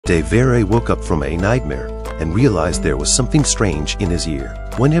Devere woke up from a nightmare and realized there was something strange in his ear.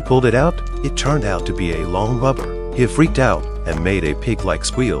 When he pulled it out, it turned out to be a long rubber. He freaked out and made a pig-like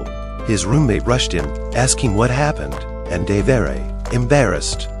squeal. His roommate rushed in, asking what happened, and Devere,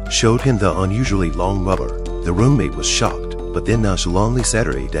 embarrassed, showed him the unusually long rubber. The roommate was shocked, but then nonchalantly sat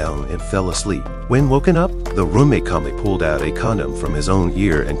her down and fell asleep. When woken up, the roommate calmly pulled out a condom from his own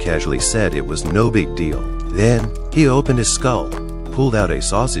ear and casually said it was no big deal. Then, he opened his skull, pulled out a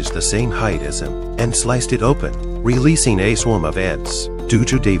sausage the same height as him, and sliced it open, releasing a swarm of ants. Due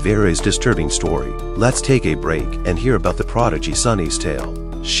to Devere's disturbing story, let's take a break and hear about the prodigy Sunny's tale.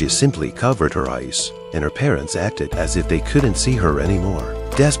 She simply covered her eyes, and her parents acted as if they couldn't see her anymore.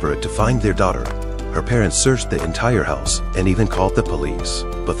 Desperate to find their daughter, her parents searched the entire house and even called the police,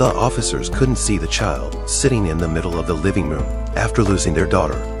 but the officers couldn't see the child sitting in the middle of the living room. After losing their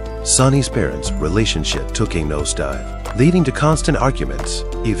daughter, Sunny's parents' relationship took a nosedive, leading to constant arguments.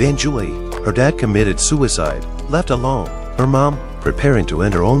 Eventually, her dad committed suicide, left alone. Her mom, preparing to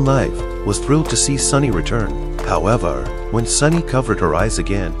end her own life, was thrilled to see Sunny return. However, when Sunny covered her eyes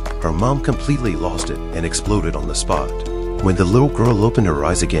again, her mom completely lost it and exploded on the spot. When the little girl opened her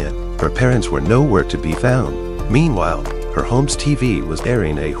eyes again, her parents were nowhere to be found. Meanwhile, her home's TV was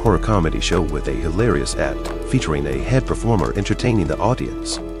airing a horror comedy show with a hilarious act featuring a head performer entertaining the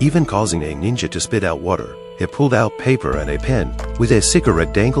audience, even causing a ninja to spit out water. He pulled out paper and a pen, with a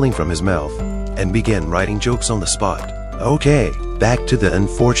cigarette dangling from his mouth, and began writing jokes on the spot. Okay, back to the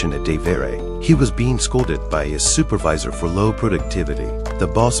unfortunate Devere. He was being scolded by his supervisor for low productivity.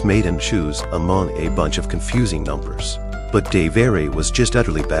 The boss made him choose among a bunch of confusing numbers, but Devere was just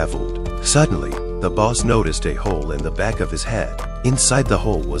utterly baffled. Suddenly, the boss noticed a hole in the back of his head. Inside the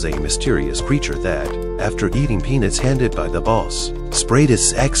hole was a mysterious creature that, after eating peanuts handed by the boss, sprayed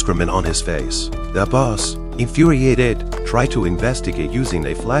its excrement on his face. The boss, infuriated, tried to investigate using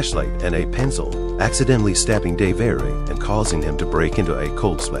a flashlight and a pencil, accidentally stabbing Devere and causing him to break into a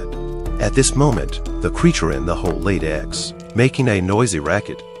cold sweat. At this moment, the creature in the hole laid eggs, making a noisy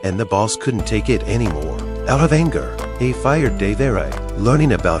racket, and the boss couldn't take it anymore. Out of anger, he fired Devere.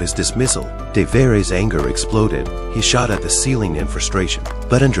 Learning about his dismissal, Devere's anger exploded. He shot at the ceiling in frustration,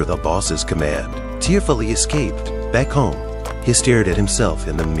 but under the boss's command, tearfully escaped. Back home, he stared at himself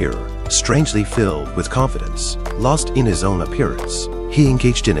in the mirror, strangely filled with confidence. Lost in his own appearance, he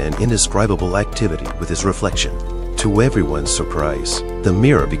engaged in an indescribable activity with his reflection. To everyone's surprise, the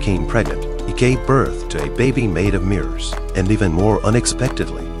mirror became pregnant. It gave birth to a baby made of mirrors, and even more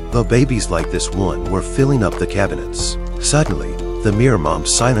unexpectedly, the babies like this one were filling up the cabinets. Suddenly, the mirror mom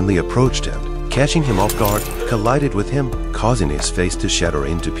silently approached him, catching him off guard, collided with him, causing his face to shatter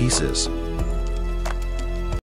into pieces.